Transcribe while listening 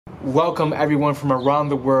Welcome everyone from around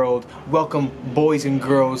the world. Welcome boys and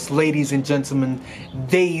girls, ladies and gentlemen,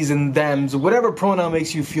 theys and thems, whatever pronoun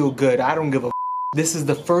makes you feel good. I don't give a f. This is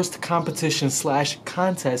the first competition /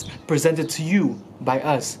 contest presented to you by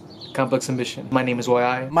us, Complex Ambition. My name is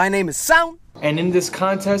YI. My name is Sound. And in this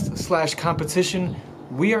contest / competition,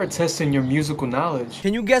 we are testing your musical knowledge.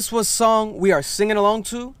 Can you guess what song we are singing along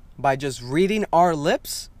to by just reading our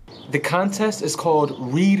lips? The contest is called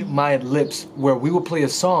Read My Lips, where we will play a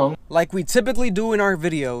song like we typically do in our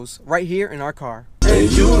videos, right here in our car.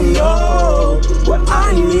 And you know what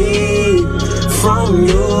I need from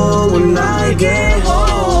you when I get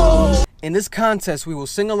home. In this contest, we will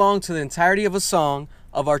sing along to the entirety of a song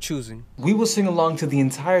of our choosing. We will sing along to the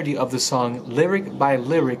entirety of the song, lyric by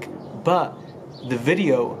lyric, but the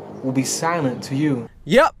video will be silent to you.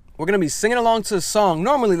 Yep, we're gonna be singing along to the song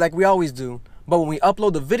normally like we always do, but when we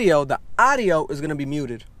upload the video, the audio is gonna be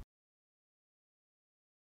muted.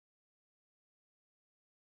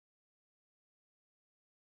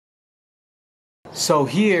 So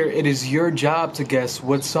here, it is your job to guess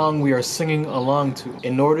what song we are singing along to.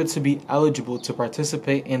 In order to be eligible to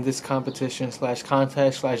participate in this competition /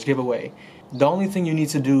 contest / giveaway, the only thing you need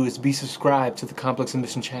to do is be subscribed to the Complex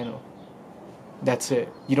Ambition channel. That's it.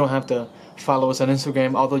 You don't have to follow us on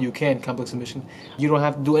Instagram, although you can, Complex Ambition. You don't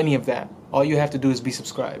have to do any of that. All you have to do is be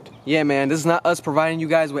subscribed. Yeah, man, this is not us providing you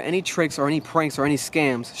guys with any tricks or any pranks or any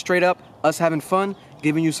scams. Straight up, us having fun,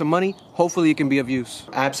 giving you some money. Hopefully it can be of use.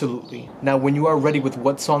 Absolutely. Now, when you are ready with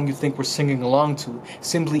what song you think we're singing along to,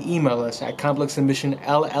 simply email us at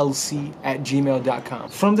complexambitionllc@gmail.com.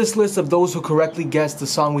 From this list of those who correctly guessed the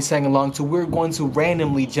song we sang along to, we're going to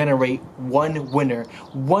randomly generate one winner.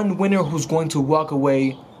 One winner who's going to walk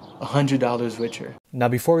away $100 richer. Now,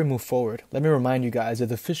 before we move forward, let me remind you guys of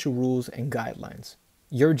the official rules and guidelines.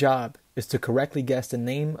 Your job is to correctly guess the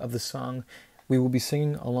name of the song we will be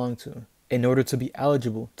singing along to. In order to be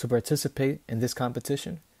eligible to participate in this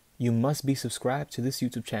competition, you must be subscribed to this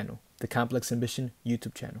YouTube channel, the Complex Ambition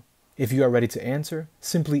YouTube channel. If you are ready to answer,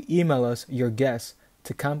 simply email us your guess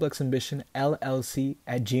to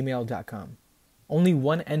complexambitionllc@gmail.com. Only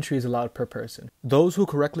one entry is allowed per person. Those who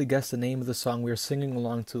correctly guess the name of the song we are singing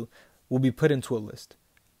along to will be put into a list.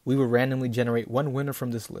 We will randomly generate one winner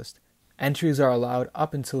from this list. Entries are allowed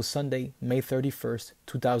up until Sunday, May 31st,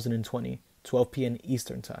 2020, 12 p.m.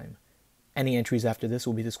 Eastern Time. Any entries after this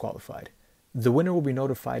will be disqualified. The winner will be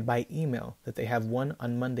notified by email that they have won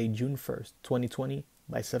on Monday, June 1st, 2020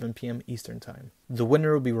 by 7 p.m. Eastern Time. The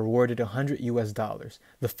winner will be rewarded $100 US.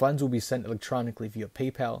 The funds will be sent electronically via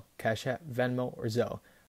PayPal, Cash App, Venmo, or Zelle.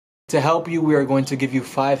 To help you, we are going to give you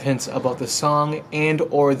 5 hints about the song and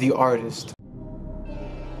or the artist.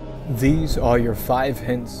 These are your 5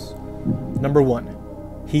 hints. Number 1,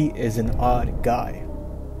 he is an odd guy.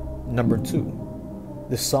 Number 2,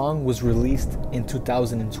 the song was released in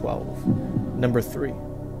 2012. Number 3,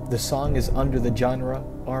 the song is under the genre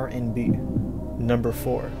R&B. Number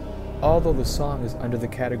 4, although the song is under the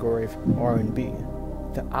category of R&B,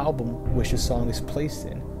 the album which the song is placed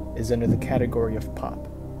in is under the category of pop.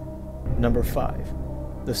 Number 5,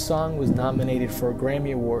 the song was nominated for a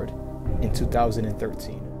Grammy Award in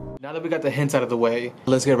 2013. Now that we got the hints out of the way,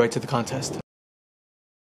 let's get right to the contest.